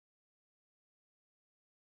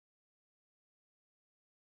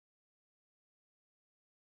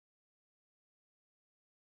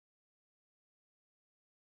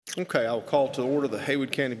Okay, I'll call to order the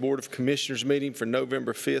Haywood County Board of Commissioners meeting for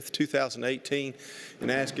November 5th, 2018,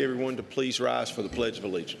 and ask everyone to please rise for the Pledge of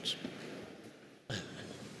Allegiance.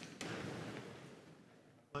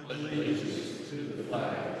 Allegiance to the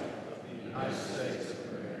flag of the United States of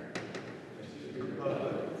America, and to the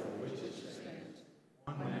republic for which it stands,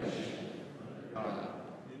 one nation, under God,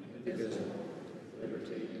 indivisible, with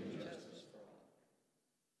liberty and justice for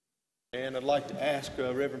all. And I'd like to ask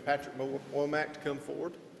Reverend Patrick Womack to come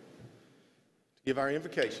forward. Give our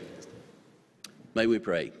invocation. May we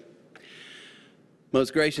pray.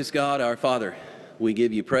 Most gracious God, our Father, we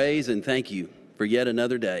give you praise and thank you for yet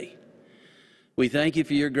another day. We thank you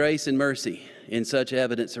for your grace and mercy in such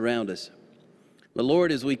evidence around us. But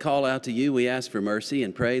Lord, as we call out to you, we ask for mercy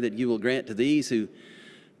and pray that you will grant to these who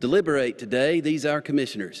deliberate today, these our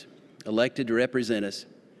commissioners elected to represent us,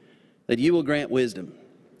 that you will grant wisdom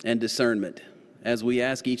and discernment as we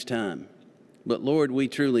ask each time. But Lord, we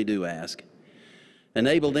truly do ask.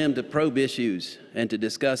 Enable them to probe issues and to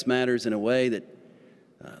discuss matters in a way that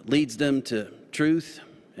leads them to truth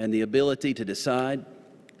and the ability to decide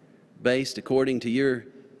based according to your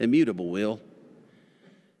immutable will.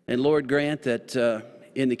 And Lord, grant that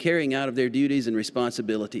in the carrying out of their duties and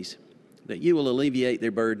responsibilities, that you will alleviate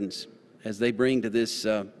their burdens as they bring to this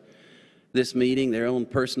meeting their own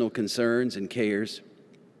personal concerns and cares.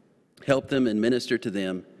 Help them and minister to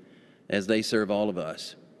them as they serve all of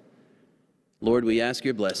us. Lord, we ask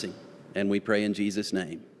your blessing, and we pray in Jesus'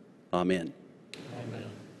 name. Amen. Amen.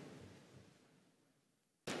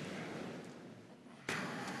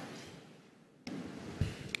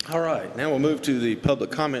 All right, now we'll move to the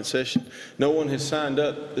public comment session. No one has signed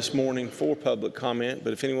up this morning for public comment,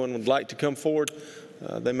 but if anyone would like to come forward,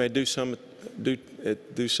 they may do so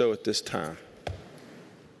at this time.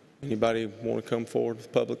 Anybody want to come forward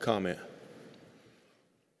with public comment?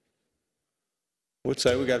 I would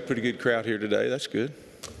say we got a pretty good crowd here today. That's good.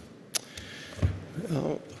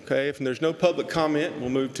 Okay, if there's no public comment,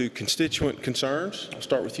 we'll move to constituent concerns. I'll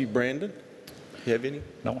start with you, Brandon. You have any?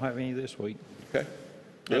 Don't have any this week. Okay.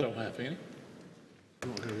 I don't have any.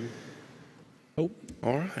 Oh.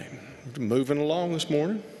 All right. Moving along this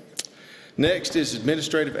morning. Next is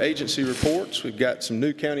administrative agency reports. We've got some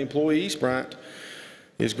new county employees. Bryant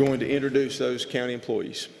is going to introduce those county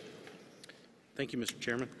employees. Thank you, Mr.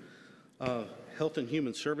 Chairman. Health and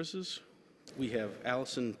Human Services, we have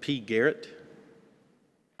Allison P. Garrett,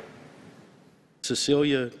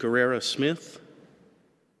 Cecilia Guerrera Smith,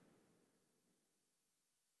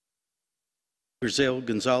 Griselle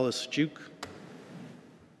Gonzalez Juke,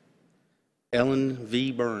 Ellen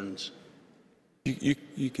V. Burns.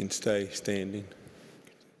 You can stay standing.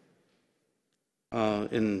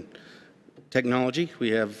 In technology, we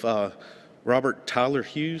have Robert Tyler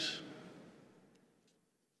Hughes,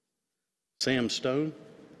 Sam Stone.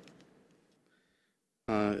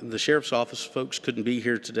 The Sheriff's Office folks couldn't be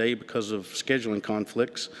here today because of scheduling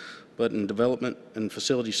conflicts, but in Development and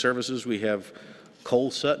Facility Services, we have Cole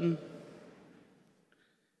Sutton.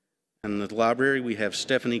 In the library, we have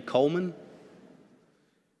Stephanie Coleman.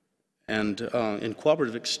 And in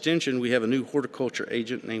Cooperative Extension, we have a new horticulture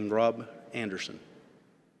agent named Rob Anderson.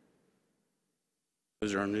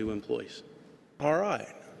 Those are our new employees. All right.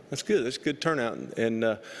 That's good. That's a good turnout.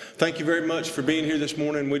 And thank you very much for being here this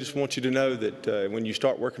morning. We just want you to know that when you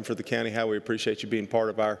start working for the county, how we appreciate you being part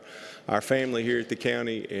of our family here at the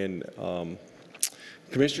county. And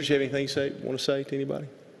commissioners, you have anything you want to say to anybody?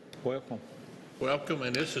 Welcome. Welcome,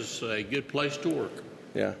 and this is a good place to work.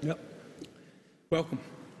 Yeah. Yep. Welcome.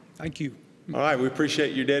 Thank you. All right. We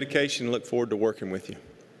appreciate your dedication and look forward to working with you.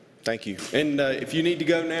 Thank you. And if you need to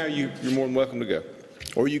go now, you're more than welcome to go,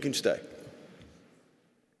 or you can stay.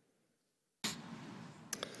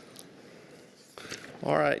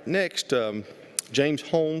 All right, next, James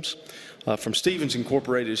Holmes from Stevens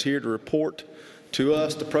Incorporated is here to report to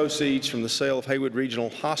us the proceeds from the sale of Haywood Regional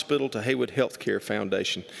Hospital to Haywood Healthcare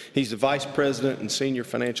Foundation. He's the Vice President and Senior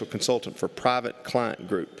Financial Consultant for Private Client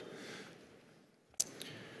Group.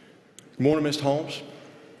 Good morning, Mr. Holmes.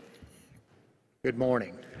 Good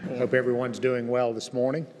morning. Hope everyone's doing well this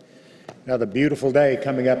morning. Another beautiful day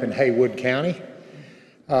coming up in Haywood County.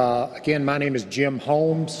 Again, my name is Jim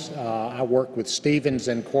Holmes. I work with Stevens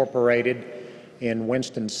Incorporated in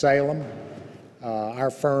Winston-Salem. Our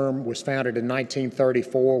firm was founded in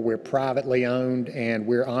 1934. We're privately owned, and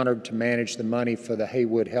we're honored to manage the money for the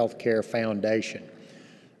Haywood Healthcare Foundation.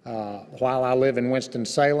 While I live in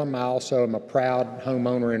Winston-Salem, I also am a proud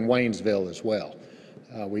homeowner in Waynesville as well.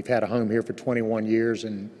 We've had a home here for 21 years,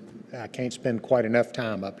 and I can't spend quite enough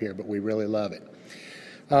time up here, but we really love it.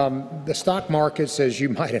 The stock markets, as you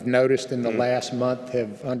might have noticed in the last month,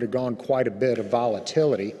 have undergone quite a bit of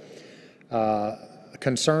volatility.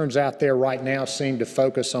 Concerns out there right now seem to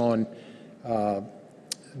focus on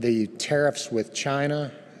the tariffs with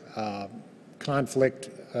China, conflict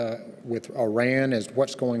with Iran as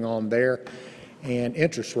what's going on there, and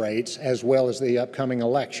interest rates, as well as the upcoming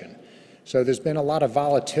election. So there's been a lot of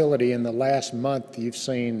volatility in the last month. You've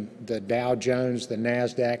seen the Dow Jones, the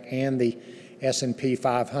NASDAQ, and the S&P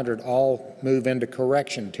 500 all move into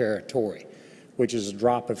correction territory, which is a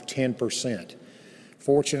drop of 10%.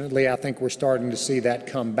 Fortunately, I think we're starting to see that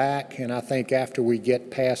come back, and I think after we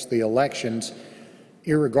get past the elections,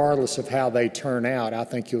 irregardless of how they turn out, I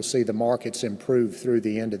think you'll see the markets improve through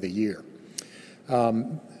the end of the year.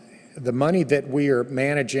 The money that we are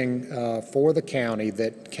managing for the county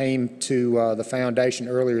that came to the foundation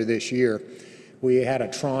earlier this year, we had a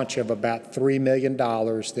tranche of about $3 million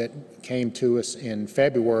that came to us in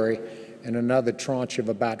February, and another tranche of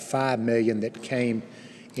about $5 million that came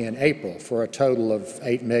in April, for a total of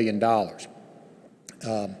 $8 million.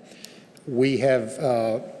 We have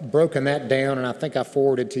broken that down, and I think I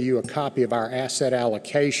forwarded to you a copy of our asset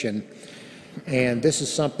allocation, and this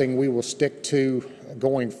is something we will stick to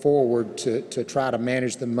going forward to try to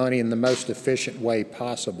manage the money in the most efficient way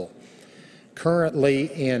possible. Currently,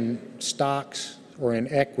 in stocks, or in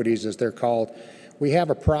equities as they're called, we have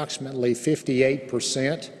approximately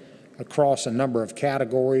 58% across a number of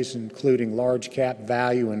categories, including large cap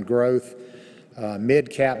value and growth, mid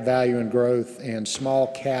cap value and growth, and small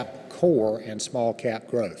cap core and small cap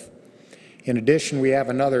growth. In addition, we have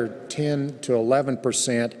another 10 to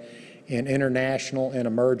 11% in international and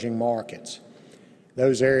emerging markets.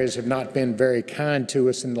 Those areas have not been very kind to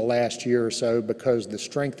us in the last year or so because the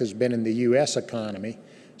strength has been in the U.S. economy,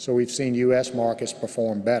 so we've seen U.S. markets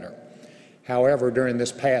perform better. However, during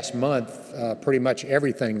this past month, pretty much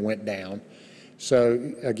everything went down.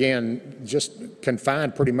 So again, just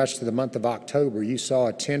confined pretty much to the month of October, you saw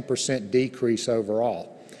a 10% decrease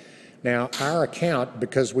overall. Now, our account,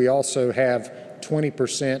 because we also have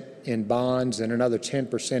 20% in bonds and another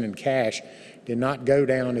 10% in cash, did not go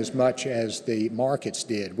down as much as the markets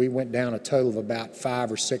did. We went down a total of about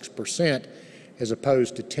 5 or 6% as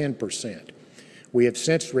opposed to 10%. We have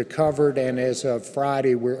since recovered, and as of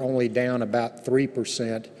Friday, we're only down about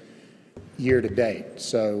 3% year to date.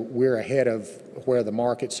 So we're ahead of where the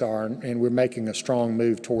markets are, and we're making a strong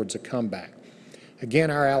move towards a comeback.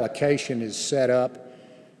 Again, our allocation is set up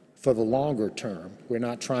for the longer term. We're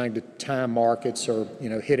not trying to time markets or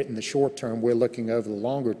hit it in the short term. We're looking over the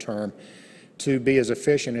longer term to be as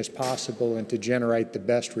efficient as possible and to generate the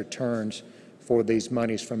best returns for these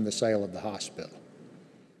monies from the sale of the hospital.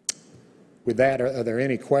 With that, are there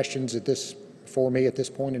any questions for me at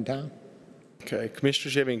this point in time? Okay,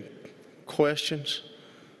 Commissioners, you have any questions?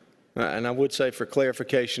 And I would say for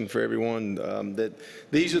clarification for everyone that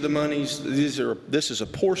these are the monies, this is a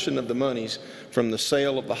portion of the monies from the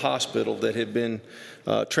sale of the hospital that had been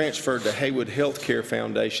transferred to Haywood Healthcare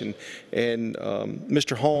Foundation, and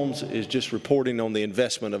Mr. Holmes is just reporting on the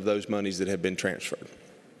investment of those monies that have been transferred.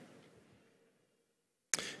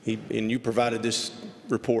 And you provided this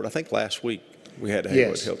report, I think last week we had a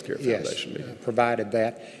Haywood Healthcare Foundation meeting. Yes, provided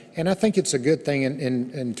that. And I think it's a good thing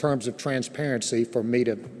in terms of transparency for me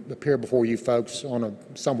to appear before you folks on a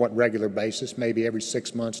somewhat regular basis, maybe every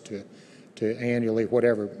 6 months to annually,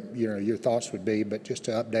 whatever your thoughts would be, but just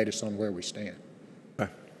to update us on where we stand.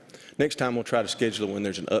 Okay. Next time we'll try to schedule it when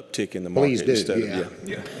there's an uptick in the market. Please do. Instead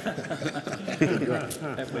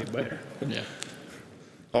That'd be better. Yeah.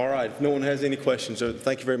 All right. If no one has any questions,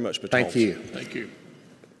 thank you very much, Mr. Thank Holmes. you. Thank you.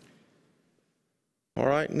 All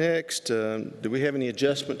right, next, do we have any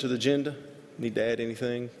adjustment to the agenda? Need to add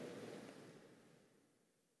anything?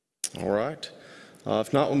 All right.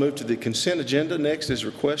 If not, we'll move to the consent agenda. Next is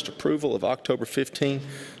request approval of October 15,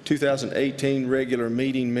 2018 regular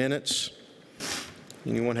meeting minutes.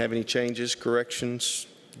 Anyone have any changes, corrections,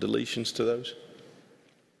 deletions to those?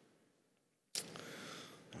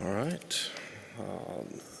 All right.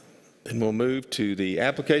 And we'll move to the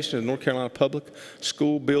application of the North Carolina Public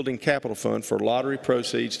School Building Capital Fund for lottery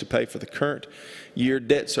proceeds to pay for the current year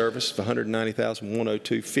debt service of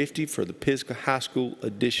 $190,102.50 for the Pisgah High School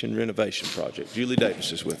addition renovation project. Julie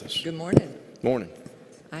Davis is with us. Good morning. Morning.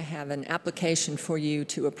 I have an application for you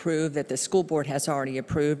to approve that the school board has already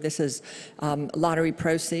approved. This is lottery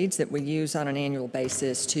proceeds that we use on an annual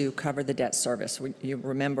basis to cover the debt service. You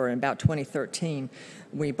remember in about 2013,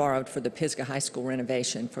 we borrowed for the Pisgah High School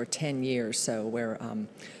renovation for 10 years, so we're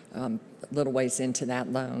a little ways into that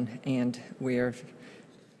loan, and we're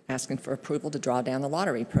asking for approval to draw down the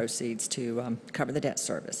lottery proceeds to cover the debt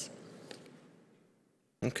service.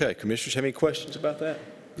 Okay, commissioners, have any questions about that?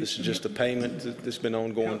 This is just a payment that's been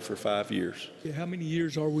ongoing for 5 years. Yeah, how many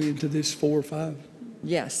years are we into this, 4 or 5?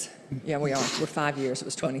 Yes, yeah, we are. We're 5 years. It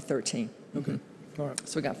was 2013. Okay, all right.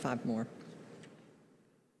 So we got 5 more.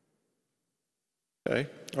 Okay,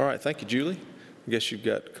 all right, thank you, Julie. I guess you've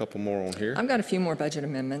got a couple more on here. I've got a few more budget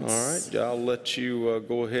amendments. All right, I'll let you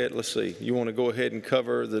go ahead. Let's see, you want to go ahead and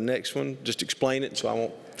cover the next one? Just explain it so I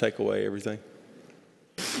won't take away everything.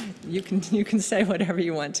 You can say whatever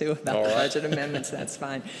you want to about All the right. budget amendments, that's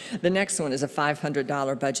fine. The next one is a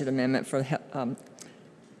 $500 budget amendment for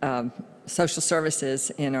social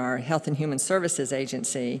services in our Health and Human Services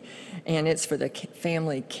Agency, and it's for the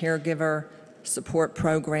Family Caregiver Support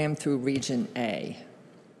Program through Region A.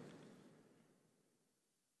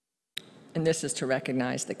 And this is to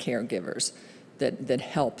recognize the caregivers that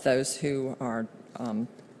help those who are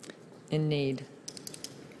in need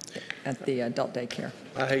at the adult daycare.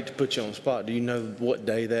 I hate to put you on the spot. Do you know what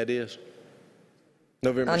day that is?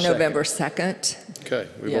 November 2nd. On November 2nd. Okay,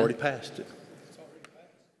 we've Yeah. already passed it.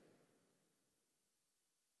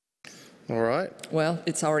 All right. Well,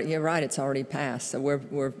 it's already, you're right, it's already passed. So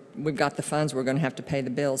we've got the funds, we're going to have to pay the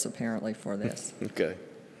bills apparently for this. Okay.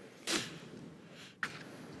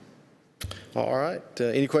 All right.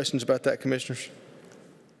 Any questions about that, commissioners?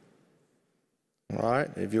 All right.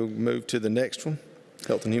 If you'll move to the next one,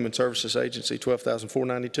 Health and Human Services Agency,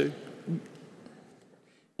 $12,492.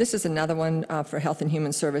 This is another one for Health and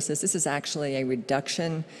Human Services. This is actually a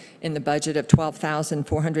reduction in the budget of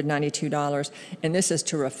 $12,492, and this is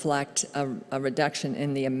to reflect a reduction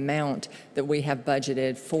in the amount that we have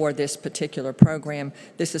budgeted for this particular program.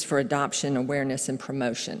 This is for adoption, awareness, and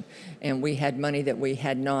promotion, and we had money that we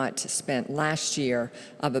had not spent last year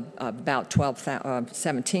of about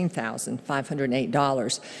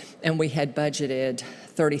 $17,508, and we had budgeted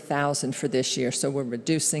 $30,000 for this year, so we're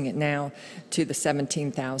reducing it now to the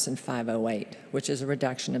 $17,508, which is a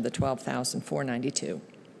reduction of the $12,492.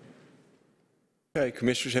 Okay,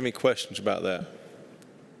 commissioners, have any questions about that?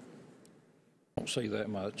 Don't see that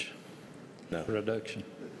much No. reduction.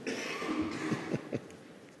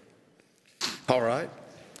 All right,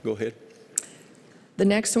 go ahead. The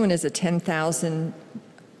next one is a $10,000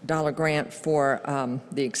 grant for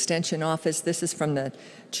the Extension Office. This is from the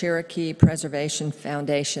Cherokee Preservation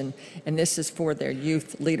Foundation, and this is for their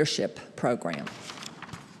youth leadership program.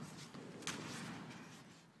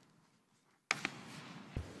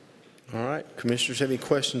 All right, commissioners, have any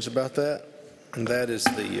questions about that? And that is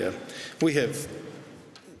the, we've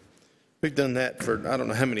done that for, I don't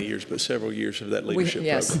know how many years, but several years of that leadership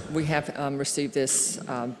Yes, program. we have received this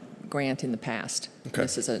grant in the past. Okay.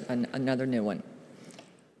 This is another new one.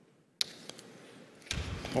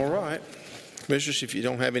 All right. Commissioners, if you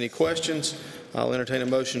don't have any questions, I'll entertain a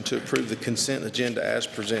motion to approve the consent agenda as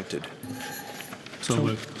presented. So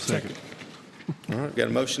moved. Second. All right, got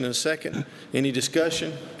a motion and a second. Any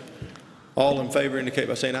discussion? All in favor indicate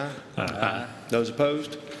by saying aye. Aye. Those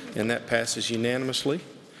opposed? And that passes unanimously.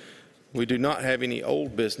 We do not have any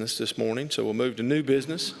old business this morning, so we'll move to new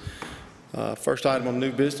business. First item on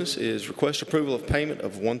new business is request approval of payment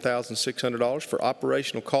of $1,600 for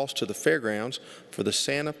operational costs to the fairgrounds for the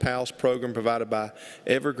Santa Pals program provided by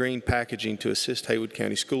Evergreen Packaging to assist Haywood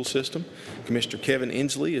County School System. Commissioner Kevin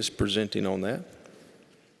Inslee is presenting on that.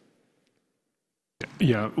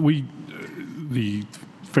 Yeah, the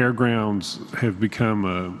fairgrounds have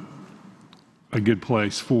become a good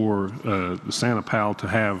place for the Santa Pal to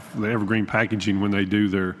have the Evergreen Packaging when they do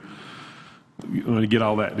their, when they get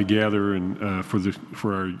all that together and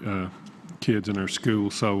for our kids in our school.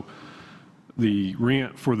 So the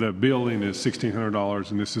rent for the building is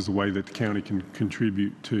 $1,600, and this is a way that the county can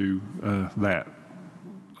contribute to that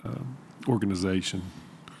organization.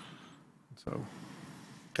 So.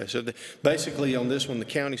 Okay, so basically on this one, the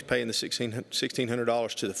county's paying the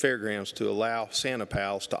 $1,600 to the fairgrounds to allow Santa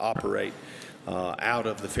Pals to operate out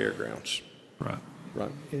of the fairgrounds. Right. Right.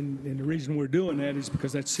 And the reason we're doing that is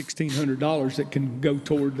because that's $1,600 that can go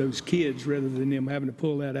toward those kids rather than them having to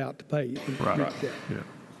pull that out to pay. Right. Yeah. Yeah.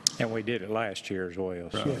 And we did it last year as well.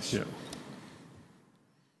 So Yes. Yeah.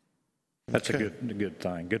 that's a good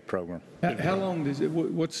thing, good program. How long does it,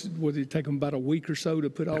 would it take them about a week or so to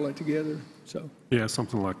put all that together? So, Yeah,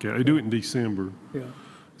 something like that. They do it in December. yeah.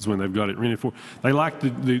 Is when they've got it rented for. They like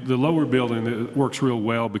the lower building. It works real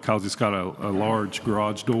well because it's got a large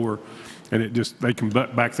garage door, and they can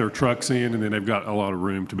back their trucks in, and then they've got a lot of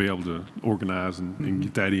room to be able to organize and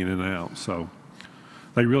get that in and out. So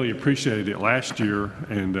they really appreciated it last year,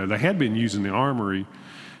 and they had been using the armory,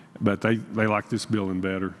 but they like this building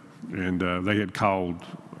better, and they had called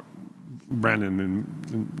Brandon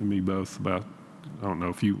and me both about I don't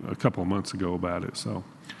know, a couple of months ago about it, so.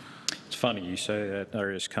 It's funny you say that.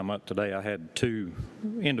 There has come up today. I had 2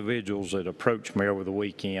 individuals that approached me over the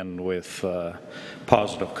weekend with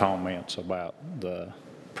positive comments about the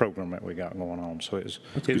program that we got going on. So it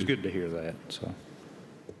was good to hear that. So.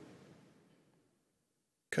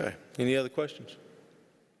 Okay. Any other questions?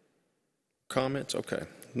 Comments? Okay.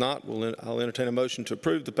 Not, I'll entertain a motion to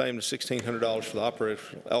approve the payment of $1,600 for the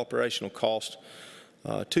operational cost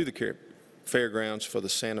to the fairgrounds for the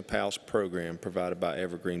Santa Paws program provided by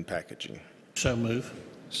Evergreen Packaging. So move.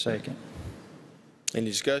 Second. Any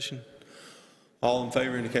discussion? All in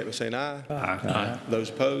favor indicate by saying aye. Aye. Those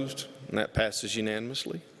opposed? And that passes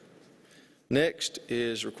unanimously. Next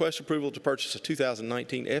is request approval to purchase a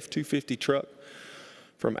 2019 F-250 truck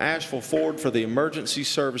from Asheville Ford for the Emergency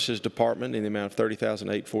Services Department in the amount of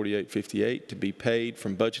 $30,848.58 to be paid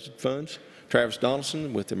from budgeted funds. Travis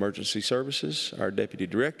Donaldson with Emergency Services, our Deputy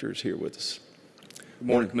Director, is here with us. Good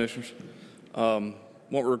morning, Commissioners. What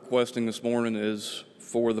we're requesting this morning is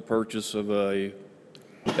for the purchase of a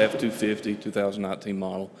F-250 2019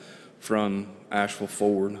 model from Asheville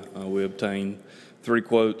Ford. We obtained 3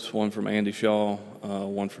 quotes, one from Andy Shaw,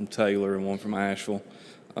 one from Taylor, and one from Asheville.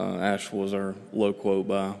 Asheville was our low quote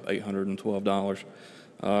by $812.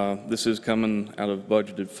 This is coming out of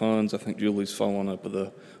budgeted funds. I think Julie's following up with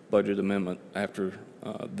a budget amendment after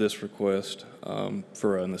this request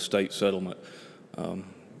for an estate settlement.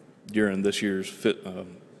 During this year's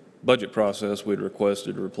budget process, we'd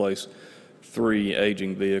requested to replace 3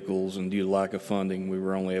 aging vehicles, and due to lack of funding, we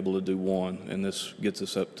were only able to do 1, and this gets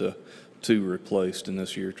us up to 2 replaced in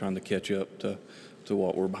this year, trying to catch up to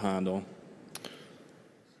what we're behind on.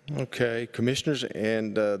 Okay, Commissioners,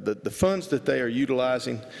 and the funds that they are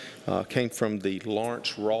utilizing came from the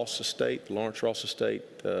Lawrence Ross estate. Lawrence Ross estate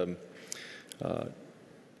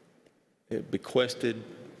it bequested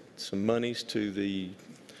some monies to the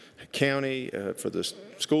county for the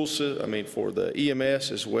school, for the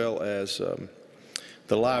EMS as well as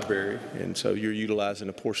the library, and so you're utilizing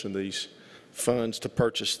a portion of these funds to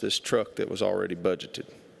purchase this truck that was already budgeted.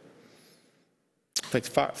 I think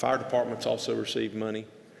the fire department's also received money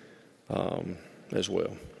as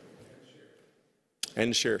well,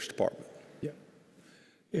 and the Sheriff's Department. Yeah.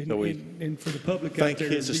 So And for the public out thank there,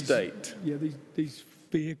 his estate. Yeah, these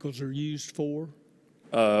vehicles are used for?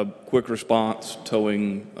 Quick response,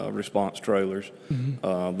 towing response trailers.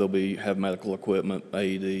 They'll have medical equipment,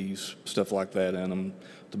 AEDs, stuff like that in them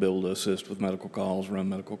to be able to assist with medical calls, run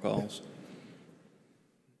medical calls.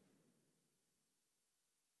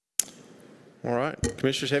 All right.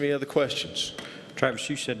 Commissioners, have any other questions? Travis,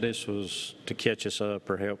 you said this was to catch us up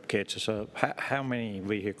or help catch us up. How many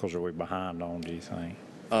vehicles are we behind on, do you think?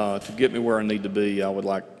 To get me where I need to be, I would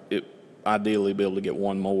like it ideally be able to get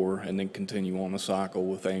 1 more and then continue on the cycle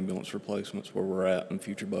with ambulance replacements where we're at in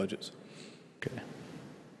future budgets. Okay.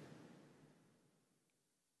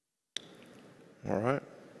 All right.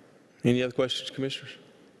 Any other questions, Commissioners?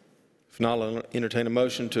 If not, I'll entertain a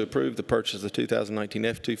motion to approve the purchase of the 2019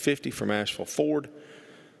 F-250 from Asheville Ford,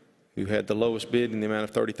 who had the lowest bid in the amount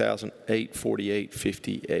of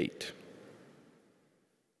 $30,848.58.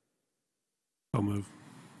 I'll move.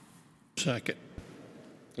 Second.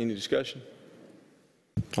 Any discussion?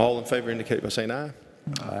 All in favor indicate by saying aye.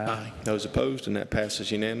 Aye. Those opposed, and that passes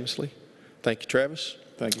unanimously. Thank you, Travis.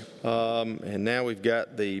 Thank you. And now we've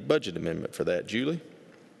got the budget amendment for that. Julie?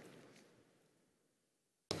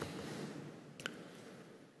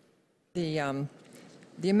 The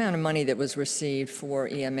amount of money that was received for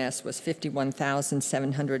EMS was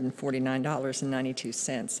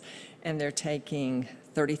 $51,749.92, and they're taking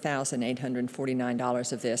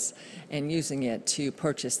 $30,849 of this and using it to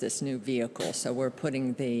purchase this new vehicle. So we're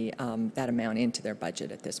putting that amount into their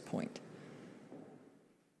budget at this point.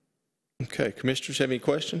 Okay, Commissioners, have any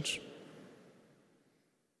questions?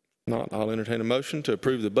 Not, I'll entertain a motion to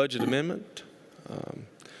approve the budget amendment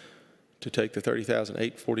to take the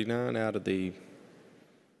 $30,849 out of the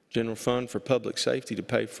general fund for public safety to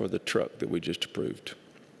pay for the truck that we just approved.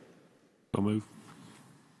 I'll move.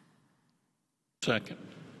 Second.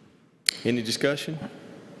 Any discussion?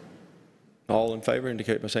 All in favor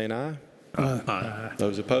indicate by saying aye. Aye.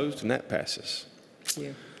 Those opposed, and that passes. Thank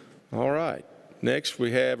you. All right. Next,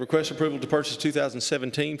 we have request approval to purchase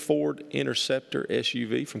 2017 Ford Interceptor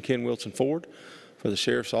SUV from Ken Wilson Ford for the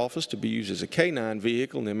Sheriff's Office to be used as a K-9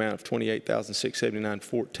 vehicle in the amount of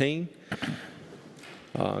 $28,679.14,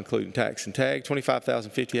 including tax and tag,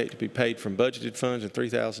 $25,058 to be paid from budgeted funds, and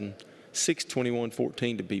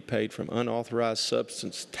 $3,621.14 to be paid from unauthorized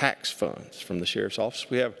substance tax funds from the Sheriff's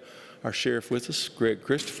Office. We have our Sheriff with us, Greg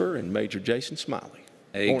Christopher, and Major Jason Smiley.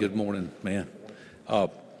 Hey, good morning, man.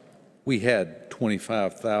 We had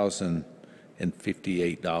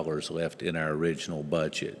 $25,058 left in our original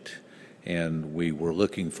budget, and we were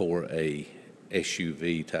looking for a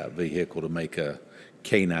SUV type vehicle to make a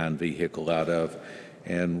K9 vehicle out of,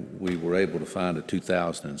 and we were able to find a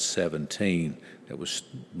 2017 that was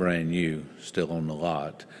brand new, still on the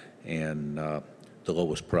lot, and the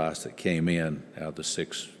lowest price that came in out of the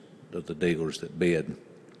 6 of the dealers that bid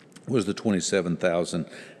was the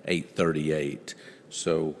 $27,838.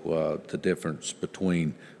 So the difference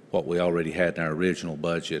between what we already had in our original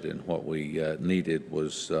budget and what we needed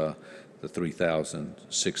was the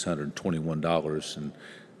 $3,621, and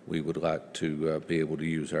we would like to be able to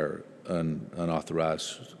use our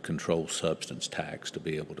unauthorized controlled substance tax to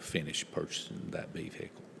be able to finish purchasing that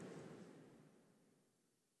vehicle.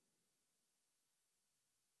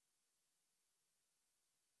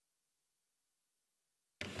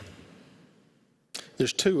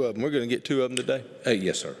 There's 2 of them. We're going to get 2 of them today.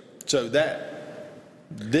 Yes, sir. So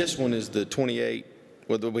this one is the 28.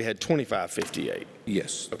 Well, we had 2558.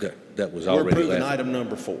 Yes. Okay. That was We're already approving left. item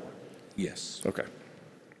number 4. Yes. Okay.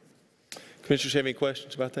 Commissioners have any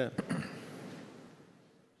questions about that?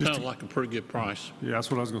 Sounds like a pretty good price. Yeah, that's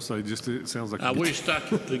what I was going to say. Just it sounds like I a good- wish I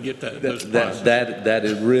could get those prices. That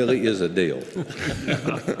it really is a deal.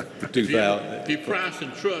 2000. If you're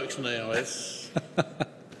pricing trucks now,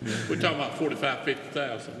 we're talking about 45,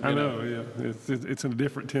 50,000. I know, yeah. It's in a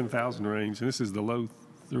different 10,000 range, and this is the low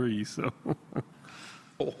 3, so.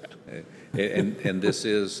 And this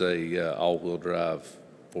is a all-wheel drive,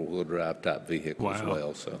 4-wheel drive type vehicle as Wow.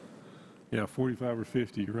 well. So Yeah, 45 or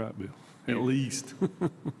 50, you're right, Bill, at least.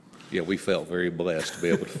 yeah, we felt very blessed to be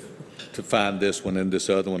able to find this one and this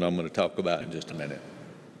other one I'm going to talk about in just a minute.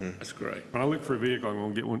 That's great. When I look for a vehicle, I'm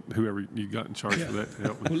going to get one, whoever you got in charge for that to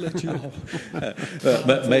help me. We'll let you all.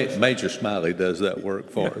 But Major Smiley does that work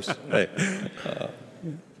for us. Hey,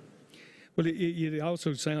 Well, it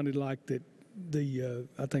also sounded like that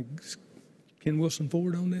I think Ken Wilson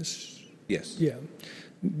Ford on this? yes, Yeah.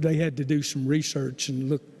 They had to do some research and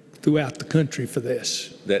look throughout the country for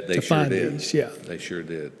this. that they to sure find did. these, yeah. They sure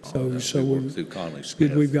did. So we we're worked through Conley Smith.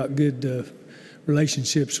 good. We've got good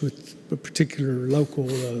relationships with particular local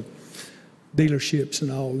dealerships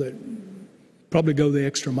and all that probably go the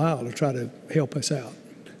extra mile to try to help us out.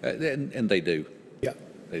 And they do. Yeah.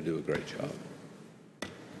 They do a great job.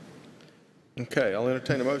 Okay, I'll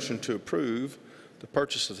entertain a motion to approve the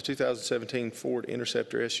purchase of the 2017 Ford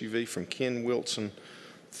Interceptor SUV from Ken Wilson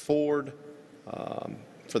Ford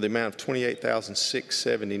for the amount of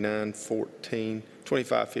 $28,679.14,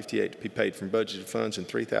 $25.58 to be paid from budgeted funds, and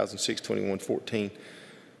 $3,621.14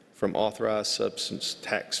 from authorized substance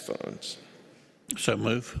tax funds. So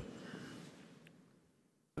move.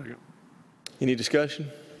 Second. Any discussion?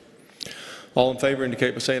 All in favor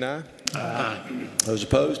indicate by saying aye. Aye. Those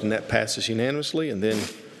opposed, and that passes unanimously. And then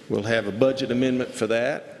we'll have a budget amendment for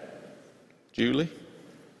that. Julie?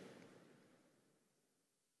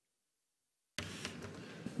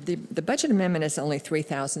 The budget amendment is only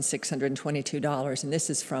 $3,622, and this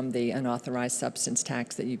is from the unauthorized substance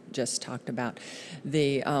tax that you just talked about.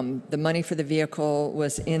 The money for the vehicle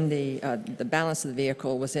was in the balance of the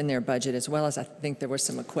vehicle was in their budget, as well as I think there was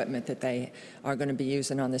some equipment that they are going to be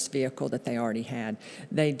using on this vehicle that they already had.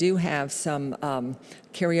 They do have some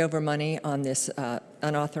carryover money on this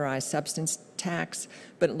unauthorized substance tax,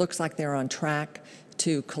 but it looks like they're on track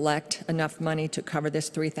to collect enough money to cover this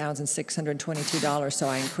 $3,622, so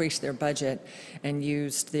I increased their budget and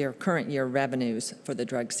used their current year revenues for the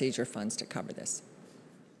drug seizure funds to cover this.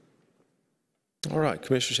 All right,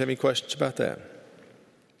 commissioners have any questions about that?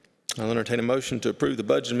 I'll entertain a motion to approve the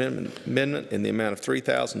budget amendment in the amount of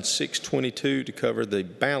 $3,622 to cover the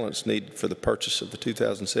balance needed for the purchase of the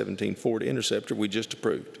 2017 Ford Interceptor we just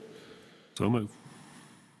approved. So move.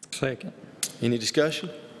 Second. Any discussion?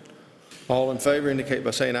 All in favor indicate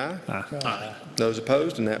by saying aye. Aye. Those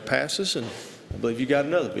opposed, and that passes. And I believe you got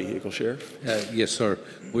another vehicle, Sheriff. Yes, sir.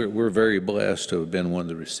 We're very blessed to have been one of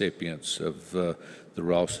the recipients of the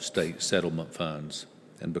Ross Estate Settlement Funds.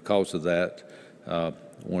 And because of that,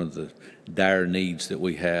 one of the dire needs that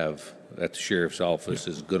we have at the Sheriff's Office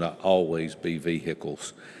is going to always be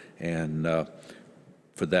vehicles. And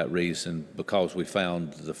for that reason, because we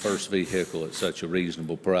found the first vehicle at such a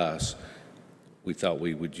reasonable price, we thought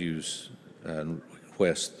we would use and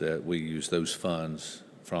request that we use those funds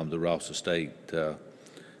from the Ross Estate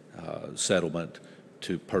settlement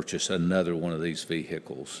to purchase another one of these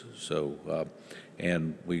vehicles. So,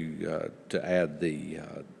 and we to add the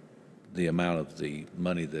amount of the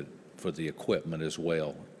money that for the equipment as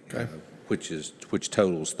well, Okay. which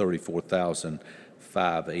totals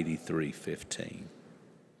 $34,583.15.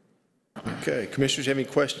 Okay, commissioners, have any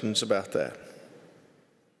questions about that?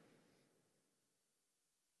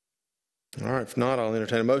 All right, if not, I'll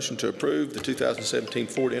entertain a motion to approve the 2017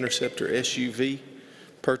 Ford Interceptor SUV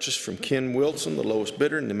purchase from Ken Wilson, the lowest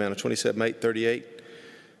bidder, in the amount of $27,838,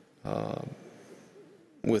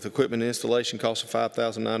 with equipment and installation cost of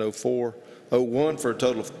 $5,904.01 for a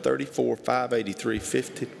total of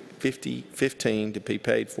 $34,583.15 to be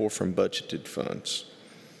paid for from budgeted funds.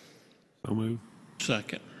 So move.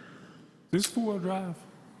 Second. Is this four-wheel drive?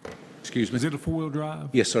 Excuse me? Is it a four-wheel drive?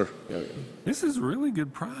 Yes, sir. This is a really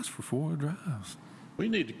good price for four-wheel drives. We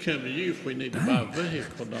need to come to you if we need to buy a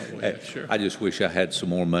vehicle, don't we? Sure. I just wish I had some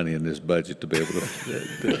more money in this budget to be able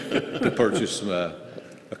to purchase a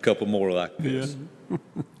couple more like this. Yeah.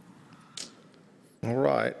 All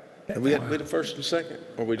right. Have we had a first and second,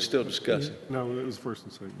 or are we still discussing? No, it was first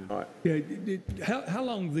and second. All right. Yeah, how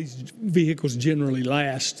long do these vehicles generally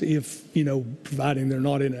last if, providing they're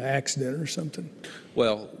not in an accident or something?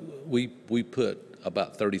 Well, we put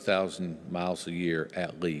about 30,000 miles a year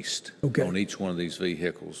at least on each one of these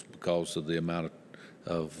vehicles because of the amount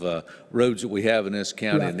of roads that we have in this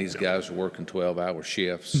county, and these guys are working 12-hour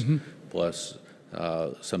shifts, plus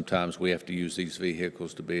sometimes we have to use these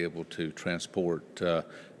vehicles to be able to transport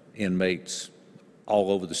inmates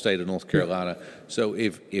all over the state of North Carolina. So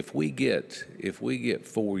if we get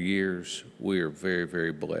 4 years, we're very,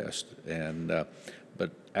 very blessed. And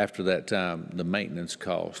but after that time, the maintenance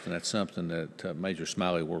cost, and that's something that Major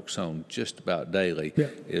Smiley works on just about daily,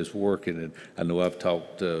 is working. And I know I've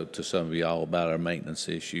talked to some of you all about our maintenance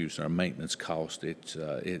issues, our maintenance cost. It's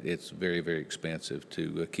very, very expensive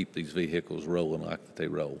to keep these vehicles rolling like they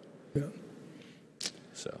roll. Yeah.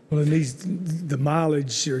 So. Well, and the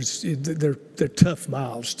mileage, they're tough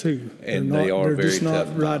miles too. And they are very tough miles. They're just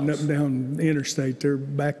not riding up and down the interstate. They're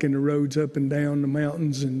backing the roads up and down the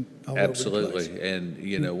mountains and all over the place. Absolutely. And,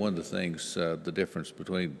 one of the things, the difference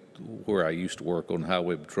between where I used to work on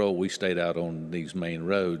highway patrol, we stayed out on these main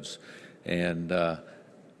roads, and the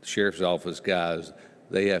sheriff's office guys,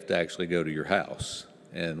 they have to actually go to your house.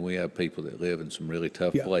 And we have people that live in some really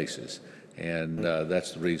tough places. And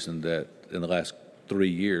that's the reason that in the last 3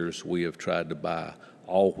 years, we have tried to buy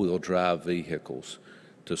all-wheel drive vehicles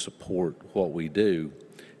to support what we do.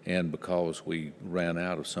 And because we ran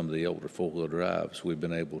out of some of the older four-wheel drives, we've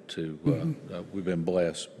been able to, we've been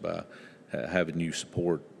blessed by having you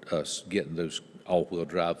support us getting those all-wheel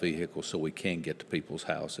drive vehicles so we can get to people's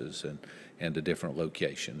houses and to different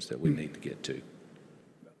locations that we need to get to.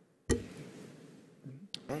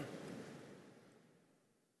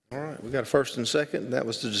 All right, we got a first and second. That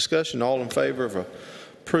was the discussion. All in favor of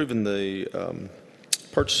approving the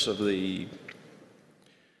purchase of the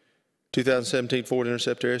 2017 Ford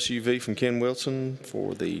Interceptor SUV from Ken Wilson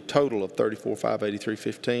for the total of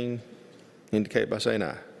 $34,583.15, indicate by saying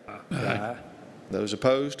aye. Aye. Those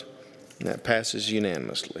opposed? And that passes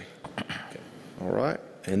unanimously. Okay. All right,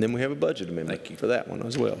 and then we have a budget amendment for that one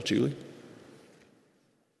as well. Julie?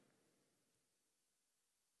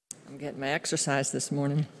 I'm getting my exercise this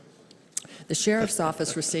morning. The Sheriff's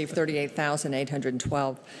Office received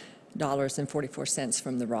 $38,812.44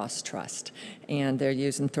 from the Ross Trust, and they're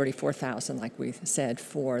using $34,000, like we said,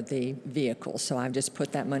 for the vehicle. So I've just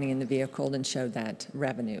put that money in the vehicle and showed that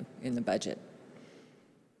revenue in the budget.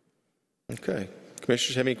 Okay.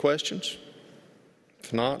 Commissioners have any questions?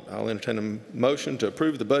 If not, I'll entertain a motion to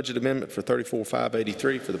approve the budget amendment for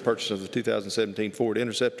 $34,583 for the purchase of the 2017 Ford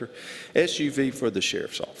Interceptor SUV for the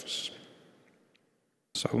Sheriff's Office.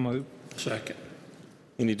 So moved. Second.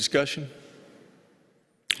 Any discussion?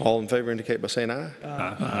 All in favor indicate by saying aye.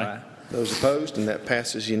 Aye. Those opposed, and that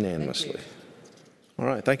passes unanimously. All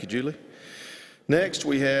right, thank you, Julie. Next,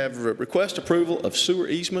 we have request approval of sewer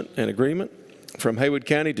easement and agreement from Haywood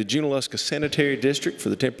County to Junaluska Sanitary District for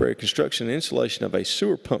the temporary construction and installation of a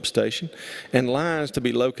sewer pump station and lines to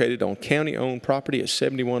be located on county-owned property at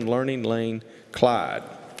 71 Learning Lane, Clyde.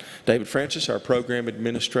 David Francis, our program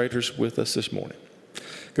administrator, is with us this morning.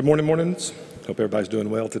 Good mornings. Hope everybody's doing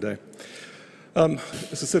well today.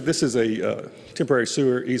 As I said, this is a temporary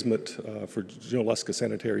sewer easement for Junaluska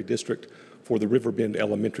Sanitary District for the Riverbend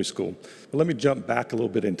Elementary School. But let me jump back a little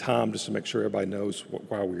bit in time just to make sure everybody knows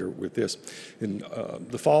why we're with this. In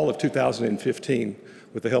the fall of 2015,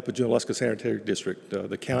 with the help of Junaluska Sanitary District,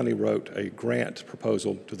 the county wrote a grant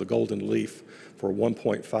proposal to the Golden Leaf for a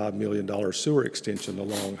 $1.5 million sewer extension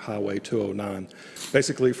along Highway 209,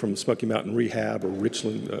 basically from Smoky Mountain Rehab or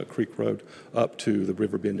Richland Creek Road up to the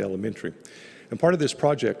Riverbend Elementary. And part of this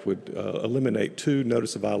project would eliminate 2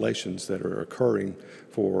 notice of violations that are occurring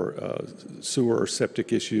for sewer or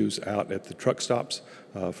septic issues out at the truck stops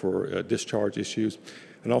for discharge issues.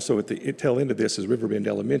 And also at the tail end of this is Riverbend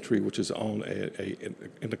Elementary, which is on an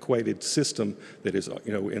antiquated system that is,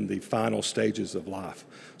 in the final stages of life.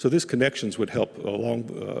 So these connections would help along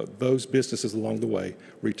those businesses along the way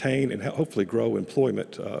retain and hopefully grow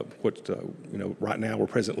employment. Right now we're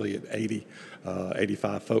presently at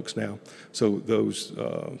 85 folks now. So those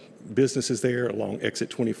businesses there along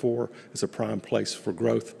exit 24 is a prime place for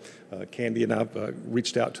growth. Candy and I've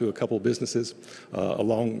reached out to a couple of businesses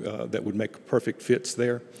along that would make perfect fits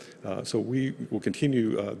there. So we will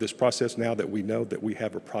continue this process now that we know that we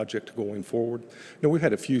have a project going forward. We've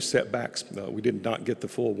had a few setbacks. We did not get the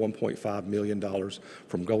full $1.5 million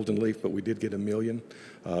from Golden Leaf, but we did get $1 million.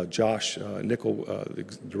 Josh Nickel, the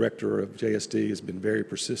director of JSD, has been very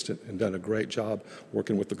persistent and done a great job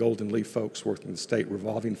working with the Golden Leaf folks, working the state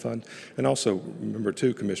revolving fund. And also, remember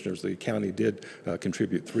too, commissioners, the county did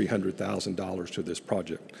contribute $300,000 to this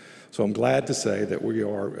project. So I'm glad to say that we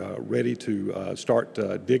are ready to start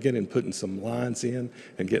digging and putting some lines in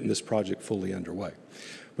and getting this project fully underway.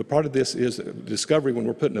 But part of this is discovery. When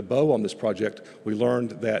we're putting a bow on this project, we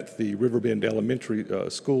learned that the Riverbend Elementary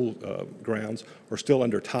school grounds are still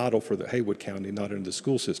under title for the Haywood County, not under the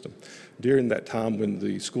school system. During that time when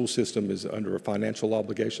the school system is under a financial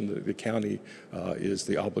obligation, the county is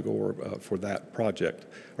the obligor for that project,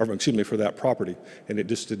 or excuse me, for that property, and it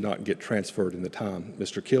just did not get transferred in the time.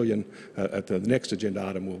 Mr. Killian, at the next agenda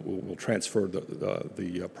item, will transfer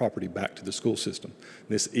the property back to the school system.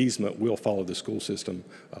 This easement will follow the school system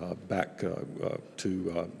back the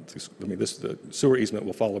sewer easement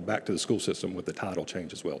will follow back to the school system with the title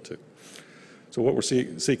change as well too. So what we're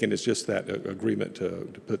seeking is just that agreement to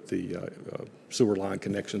put the sewer line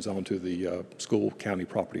connections onto the school county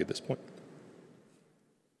property at this point.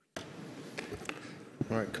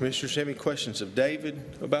 All right, commissioners, have any questions of David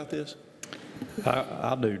about this?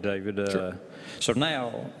 I do, David. Sure. So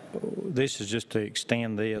now, this is just to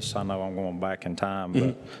extend this. I know I'm going back in time,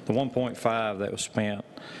 but the 1.5 that was spent,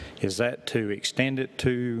 is that to extend it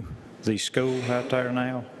to the school out there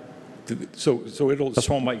now? So it'll. Just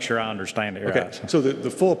want to make sure I understand it Okay. right. So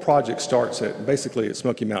the full project starts basically at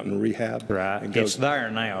Smoky Mountain Rehab. Right. And goes, It's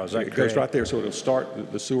there now, is that it correct? goes right there. So it'll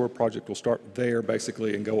start, the sewer project will start there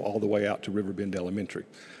basically and go all the way out to Riverbend Elementary.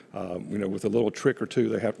 With a little trick or two,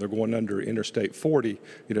 they're going under Interstate 40,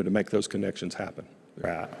 to make those connections happen.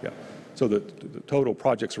 Right. Yeah. So the total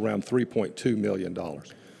project's around $3.2 million.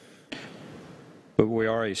 But we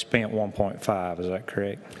already spent 1.5, is that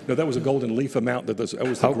correct? No, that was a Golden Leaf amount, that was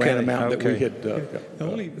the grant amount that we had. The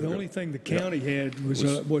only thing the county had was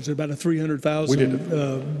about a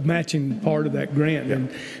 $300,000 matching part of that grant,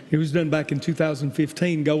 and it was done back in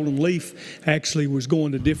 2015. Golden Leaf actually was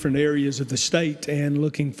going to different areas of the state and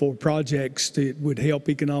looking for projects that would help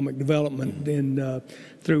economic development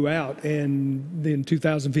throughout, and then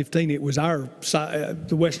 2015 it was our side,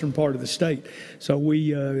 the western part of the state. So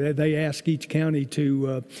they asked each county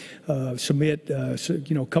to submit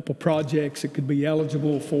a couple projects that could be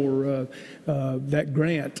eligible for that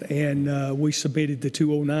grant, and we submitted the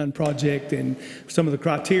 209 project, and some of the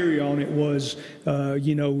criteria on it was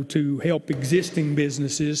to help existing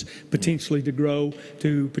businesses potentially to grow,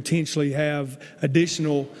 to potentially have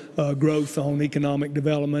additional growth on economic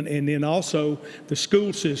development, and then also the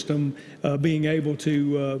school system being able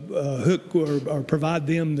to hook or provide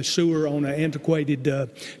them the sewer on an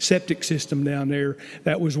antiquated septic system down there.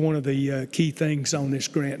 That was one of the key things on this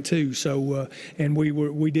grant too. So and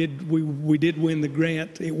we did win the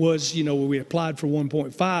grant. It was, we applied for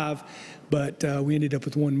 1.5, but we ended up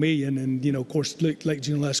with 1 million, and of course Lake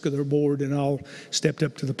Junaluska, their board, and all stepped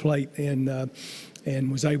up to the plate and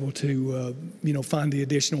was able to find the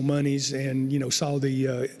additional monies, and saw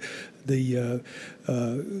that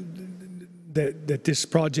this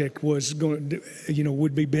project was going to,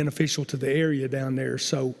 would be beneficial to the area down there.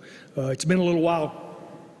 So it's been a little while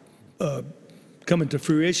coming to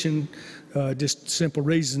fruition. Just simple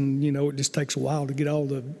reason, it just takes a while to get all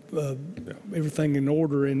the everything in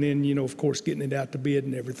order, and then of course getting it out to bid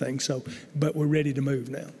and everything. So, but we're ready to move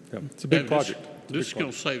now. Yeah, it's a big project. This is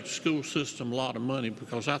going to save the school system a lot of money,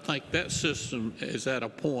 because I think that system is at a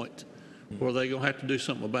point where they're going to have to do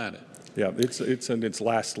something about it. Yeah, it's in its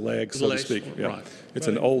last leg, so to speak. Yeah. Right. It's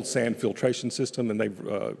an old sand filtration system, and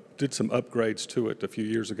they've did some upgrades to it a few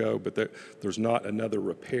years ago, but there's not another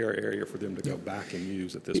repair area for them to go back and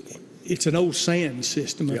use at this point. It's an old sand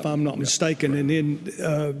system, if I'm not mistaken. Right. And then,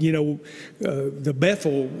 the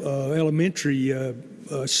Bethel Elementary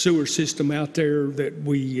sewer system out there that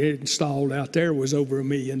we installed out there was over $1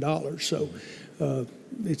 million. So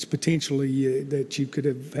it's potentially that you could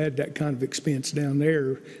have had that kind of expense down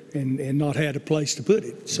there and not had a place to put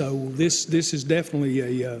it. So this is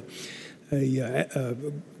definitely a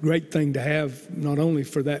great thing to have, not only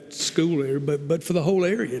for that school area, but for the whole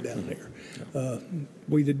area down there.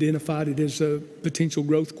 We've identified it as a potential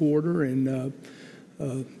growth corridor, and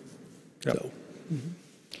so.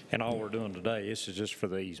 And all we're doing today, this is just for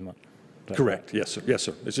the easement. Correct. Yes, sir. Yes,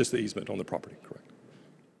 sir. It's just the easement on the property. Correct.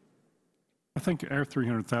 I think our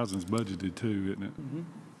 300,000 is budgeted too, isn't it,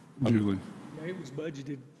 Julie? Yeah, it was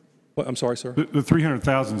budgeted. Well, I'm sorry, sir. The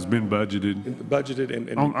 300,000 has been budgeted. Budgeted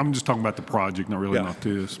and I'm just talking about the project, not really not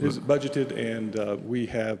this. It's budgeted, and we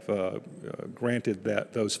have granted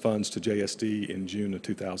those funds to JSD in June of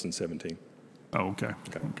 2017. Oh, okay.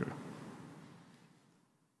 Okay.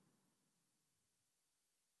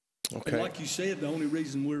 And like you said, the only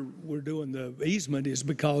reason we're doing the easement is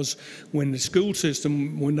because when the school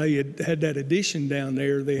system, when they had that addition down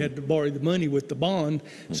there, they had to borrow the money with the bond.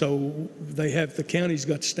 So the county's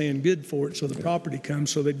got to stand good for it. So the property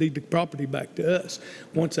comes, so they deed the property back to us.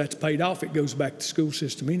 Once that's paid off, it goes back to the school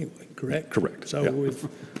system anyway. Correct. Correct. So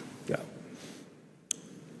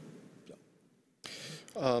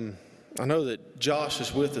I know that Josh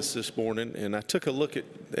is with us this morning, and I took a look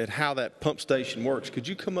at how that pump station works. Could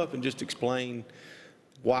you come up and just explain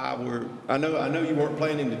why I know you weren't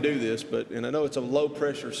planning to do this, and I know it's a low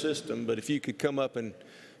pressure system, but if you could come up and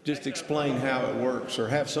just explain how it works, or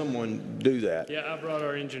have someone do that. Yeah, I brought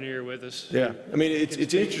our engineer with us. Yeah, I mean,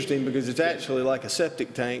 it's interesting because it's actually like a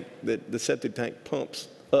septic tank that the septic tank pumps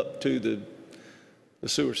up to the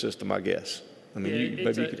sewer system, I guess. I mean, yeah,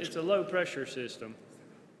 it's a low pressure system.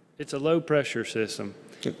 It's a low pressure system,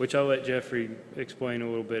 which I'll let Jeffrey explain a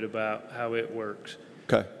little bit about how it works.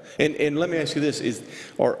 Okay. And let me ask you this,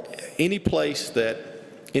 are any place that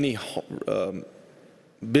any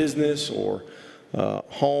business or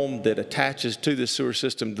home that attaches to the sewer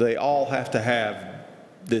system, they all have to have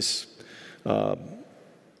this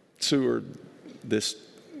sewer, the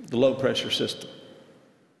low pressure system?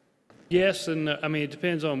 Yes, and I mean, it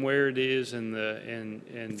depends on where it is and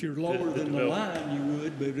if you're lower than the line, you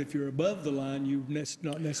would, but if you're above the line, you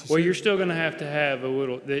not necessarily. Well, you're still going to have a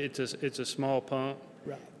little. It's a small pump,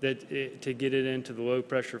 right, to get it into the low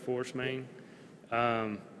pressure force main,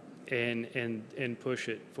 and push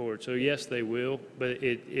it forward. So yes, they will, but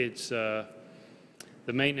it's the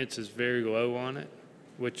maintenance is very low on it,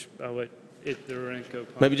 which I'll let.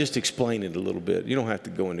 Maybe just explain it a little bit. You don't have to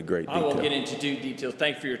go into great detail. I won't get into too detail.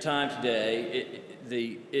 Thank you for your time today.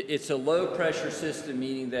 It's a low pressure system,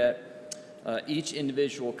 meaning that each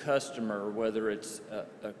individual customer, whether it's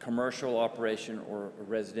a commercial operation or a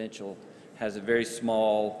residential, has a very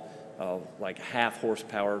small, like half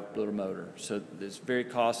horsepower little motor. So it's very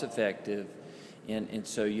cost effective. And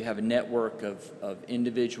so you have a network of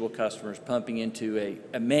individual customers pumping into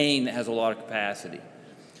a main that has a lot of capacity.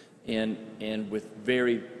 And with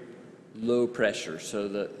very low pressure, so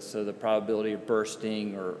the probability of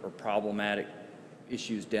bursting or problematic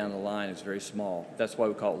issues down the line is very small. That's why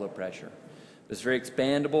we call it low pressure. It's very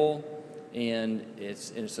expandable, and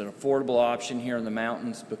it's an affordable option here in the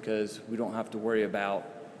mountains because we don't have to worry about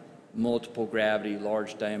multiple gravity,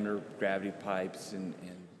 large diameter gravity pipes and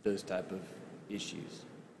those type of issues.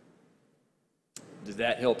 Does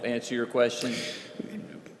that help answer your question?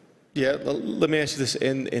 Yeah, let me ask you this,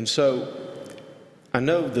 and so I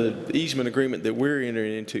know the easement agreement that we're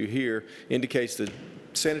entering into here indicates the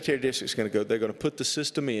sanitary district's going to go, they're going to put the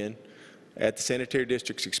system in at the sanitary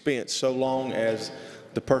district's expense so long as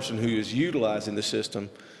the person who is utilizing the system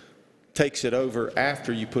takes it over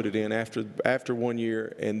after you put it in, after 1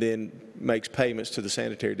 year, and then makes payments to the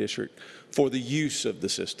sanitary district for the use of the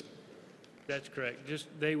system. That's correct. Just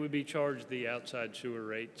they would be charged the outside sewer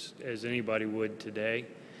rates as anybody would today.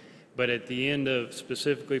 But at the end of,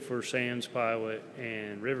 specifically for Sam's Pilot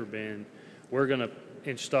and Riverbend, we're going to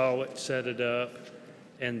install it, set it up,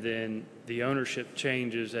 and then the ownership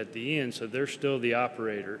changes at the end, so they're still the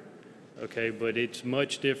operator, okay? But it's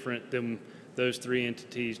much different than those three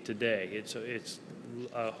entities today. It's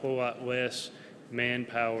a whole lot less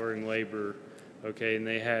manpower and labor, okay? And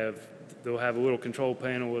they'll have a little control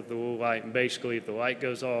panel with the little light, and basically if the light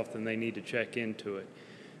goes off, then they need to check into it.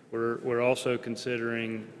 We're also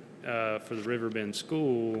considering for the Riverbend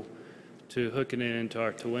School to hooking it into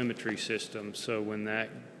our telemetry system, so when that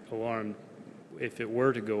alarm, if it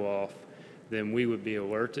were to go off, then we would be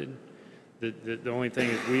alerted. The only thing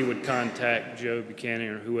is we would contact Joe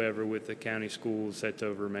Buchanan or whoever with the county schools that's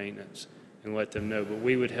over maintenance and let them know, but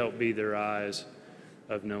we would help be their eyes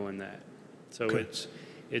of knowing that. So okay.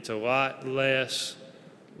 It's a lot less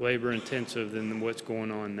labor intensive than what's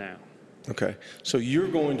going on now. Okay, so you're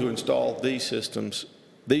going to install these systems,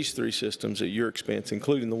 these three systems at your expense,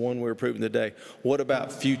 including the one we're approving today. What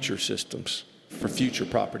about future systems for future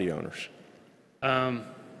property owners? Are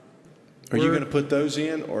you going to put those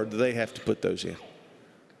in, or do they have to put those in?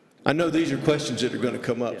 I know these are questions that are going to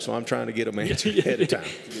come up, so I'm trying to get them answered ahead of time.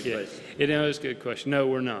 Yeah, it's a good question. No,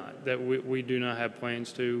 we're not. That we do not have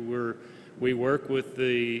plans to. We work with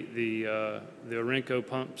the Orenco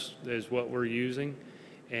pumps is what we're using,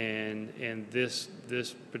 and this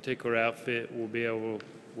particular outfit will be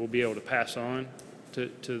able to pass on to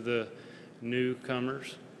the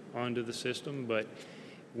newcomers onto the system, but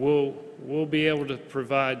we'll be able to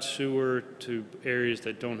provide sewer to areas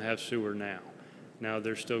that don't have sewer now. Now,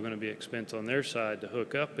 there's still going to be expense on their side to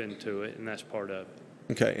hook up into it, and that's part of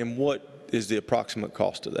it. Okay, and what is the approximate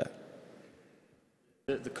cost of that?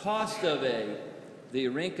 The cost of the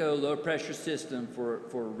Orenco low-pressure system for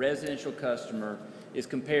a residential customer is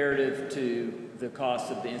comparative to the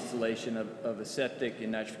cost of the installation of a septic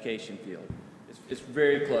and nitrification field. It's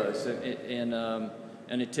very close in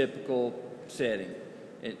a typical setting.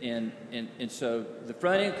 And so the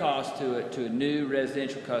front-end cost to a new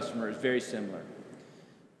residential customer is very similar.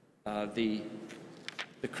 The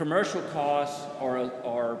commercial costs are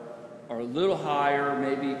a little higher,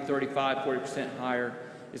 maybe 35–40% higher.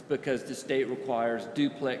 Is because the state requires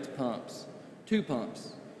duplex pumps, 2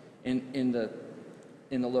 pumps in the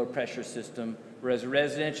low pressure system, whereas a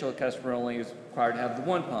residential customer only is required to have the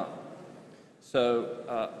 1 pump.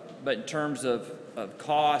 So, but in terms of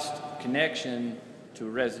cost connection to a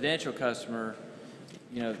residential customer,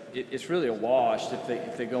 you know, it's really a wash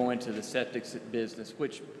if they go into the septic business,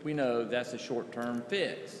 which we know that's a short-term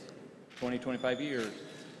fix, 20–25 years.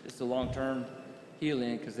 It's a long-term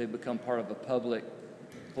healing because they become part of a public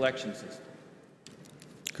collection system.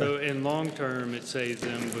 So in long term, it saves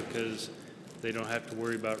them because they don't have to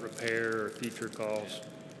worry about repair or future costs.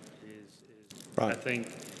 Right. I think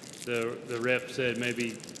the rep said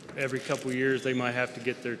maybe every couple of years they might have to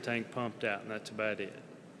get their tank pumped out, and that's about it.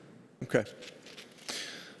 Okay.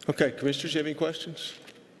 Okay, commissioners, you have any questions?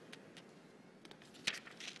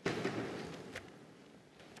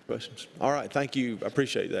 Questions? All right, thank you. I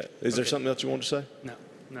appreciate that. Is there something else you want to say? No,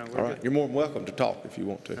 we're All right, good. you're more than welcome to talk if you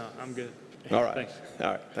want to. No, I'm good. All right. Thanks.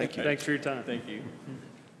 All right, thank you. Thanks for your time. Thank you.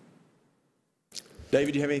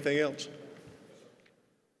 David, do you have anything else?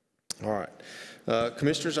 All right.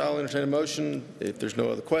 Commissioners, I'll entertain a motion, if there's no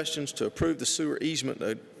other questions, to approve the sewer easement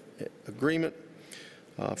agreement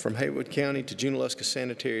from Haywood County to Junaluska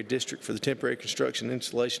Sanitary District for the temporary construction and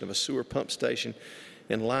installation of a sewer pump station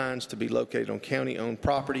and lines to be located on county-owned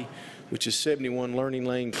property, which is 71 Learning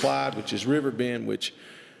Lane, Clyde, which is River Bend, which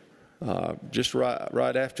just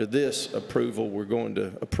right after this approval, we're going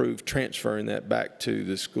to approve transferring that back to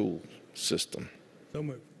the school system. So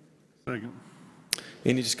moved. Second.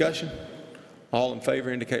 Any discussion? All in favor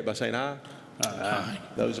indicate by saying aye. Aye.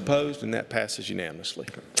 Those opposed, and that passes unanimously.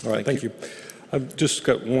 All right, thank you. I've just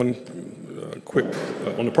got one quick,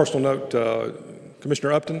 on a personal note,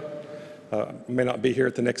 Commissioner Upton may not be here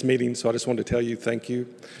at the next meeting, so I just wanted to tell you thank you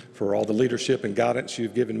for all the leadership and guidance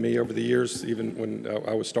you've given me over the years, even when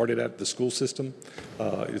I was started at the school system.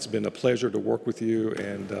 It's been a pleasure to work with you,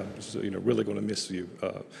 and really going to miss you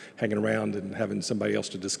hanging around and having somebody else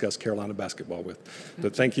to discuss Carolina basketball with.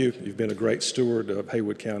 But thank you. You've been a great steward of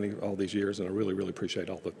Haywood County all these years, and I really, really appreciate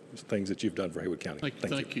all the things that you've done for Haywood County.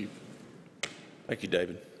 Thank you. Thank you,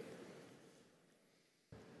 David.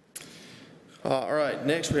 All right,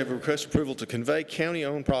 next we have a request approval to convey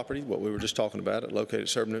county-owned property, what we were just talking about, located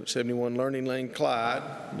at 71 Learning Lane, Clyde,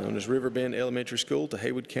 known as River Bend Elementary School, to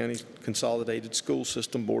Haywood County Consolidated School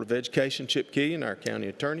System Board of Education. Chip Killian, our county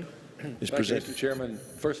attorney, is presented. Mr. Chairman,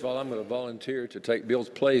 first of all, I'm going to volunteer to take Bill's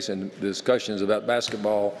place in discussions about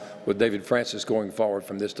basketball with David Francis going forward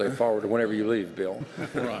from this day forward, or whenever you leave, Bill.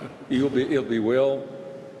 Right. It'll be well.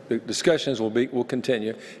 The discussions will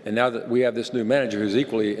continue, and now that we have this new manager who's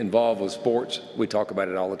equally involved with sports, we talk about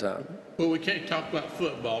it all the time. Well, we can't talk about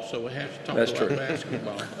football, so we have to talk That's about true.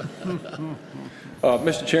 basketball.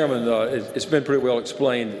 Mr. Chairman, it's been pretty well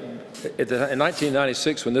explained. In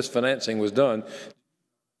 1996, when this financing was done,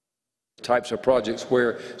 types of projects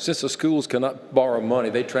where, since the schools cannot borrow money,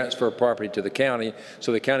 they transfer property to the county,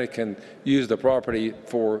 so the county can use the property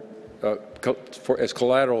as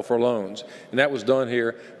collateral for loans. And that was done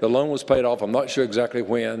here. The loan was paid off. I'm not sure exactly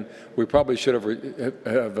when. We probably should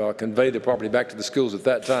have conveyed the property back to the schools at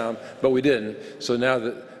that time, but we didn't. So now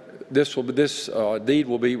that this deed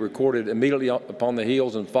will be recorded immediately upon the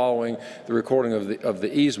heels and following the recording of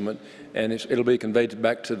the easement, and it'll be conveyed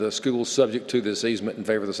back to the schools subject to this easement in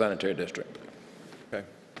favor of the sanitary district. Okay.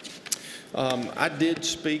 I did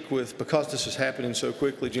speak with, because this is happening so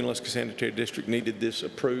quickly, Junaluska Sanitary District needed this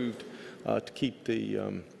approved to keep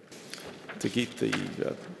the to keep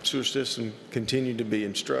the sewer system continue to be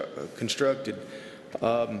constructed.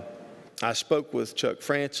 I spoke with Chuck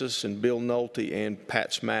Francis and Bill Nolte and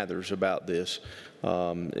Pat Smathers about this,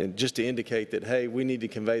 and just to indicate that, hey, we need to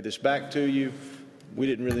convey this back to you. We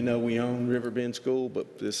didn't really know we owned Riverbend School,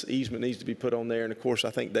 but this easement needs to be put on there. And of course, I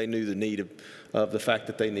think they knew the need of the fact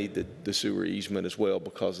that they need the sewer easement as well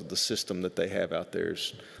because of the system that they have out there.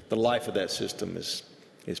 The life of that system is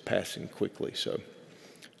passing quickly. So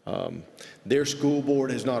their school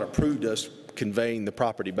board has not approved us conveying the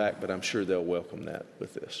property back, but I'm sure they'll welcome that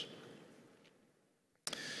with this.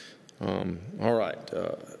 All right.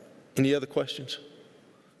 Any other questions?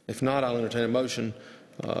 If not, I'll entertain a motion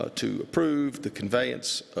to approve the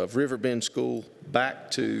conveyance of Riverbend School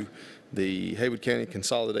back to the Haywood County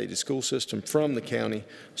Consolidated School System from the county,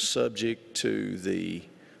 subject to the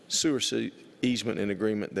sewer easement and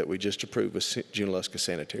agreement that we just approved with Junaluska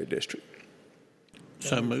Sanitary District.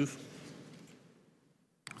 So move.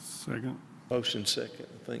 Second. Motion second,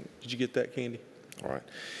 I think. Did you get that, Candy? All right.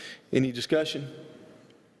 Any discussion?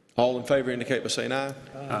 All in favor indicate by saying aye.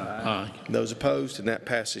 Aye. Those opposed, and that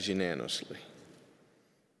passes unanimously.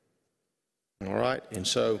 All right, and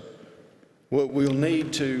so we'll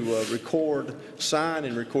need to sign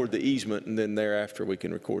and record the easement, and then thereafter we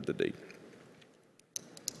can record the deed.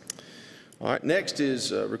 All right, next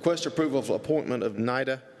is request approval of appointment of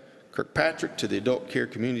Nida Kirkpatrick to the Adult Care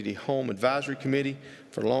Community Home Advisory Committee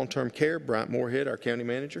for Long-Term Care. Bryant Moorhead, our county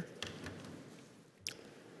manager.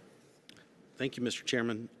 Thank you, Mr.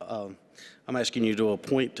 Chairman. I'm asking you to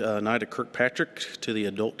appoint Nida Kirkpatrick to the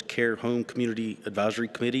Adult Care Home Community Advisory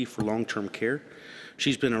Committee for Long-Term Care.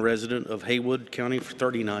 She's been a resident of Haywood County for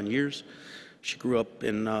 39 years. She grew up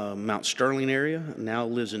in Mount Sterling area, now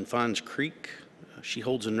lives in Fines Creek. She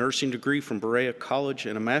holds a nursing degree from Berea College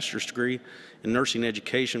and a master's degree in nursing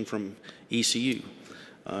education from ECU.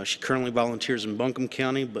 She currently volunteers in Buncombe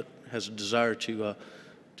County, but has a desire to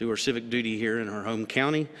do her civic duty here in her home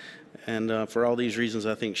county. And for all these reasons,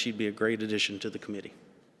 I think she'd be a great addition to the committee.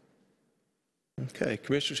 Okay,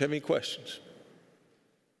 commissioners have any questions?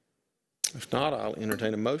 If not, I'll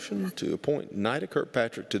entertain a motion to appoint Nida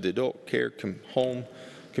Kirkpatrick to the Adult Care Home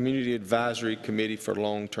Community Advisory Committee for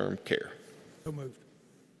Long-Term Care. So moved.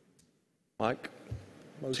 Mike?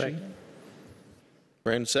 Motion. Second.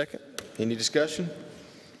 Brandon, second. Any discussion?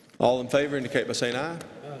 All in favor indicate by saying aye.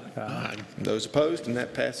 Aye. Those opposed, and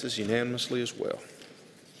that passes unanimously as well.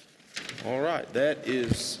 All right, that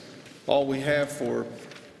is all we have for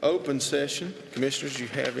open session. Commissioners, you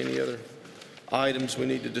have any other items we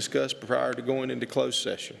need to discuss prior to going into closed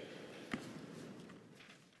session?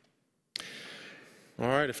 All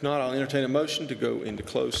right, if not, I'll entertain a motion to go into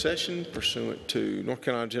closed session pursuant to North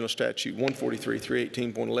Carolina General Statute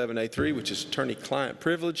 143-318.11A3, which is attorney-client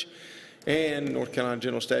privilege, and North Carolina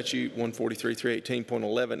General Statute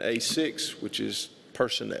 143-318.11A6, which is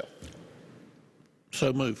personnel.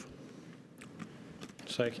 So move.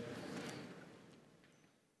 Second.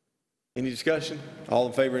 Any discussion? All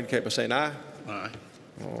in favor indicate by saying aye. Aye.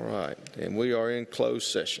 All right, and we are in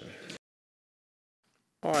closed session.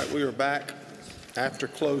 All right, we are back after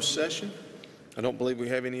closed session. I don't believe we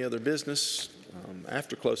have any other business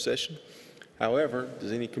after closed session. However,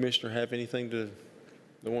 does any commissioner have anything they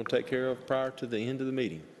want to take care of prior to the end of the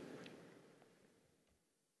meeting?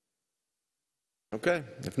 Okay,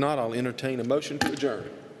 if not, I'll entertain a motion to adjourn.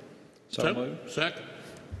 So moved. Second.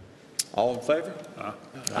 All in favor?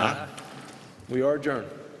 Aye. We are adjourned.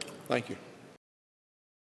 Thank you.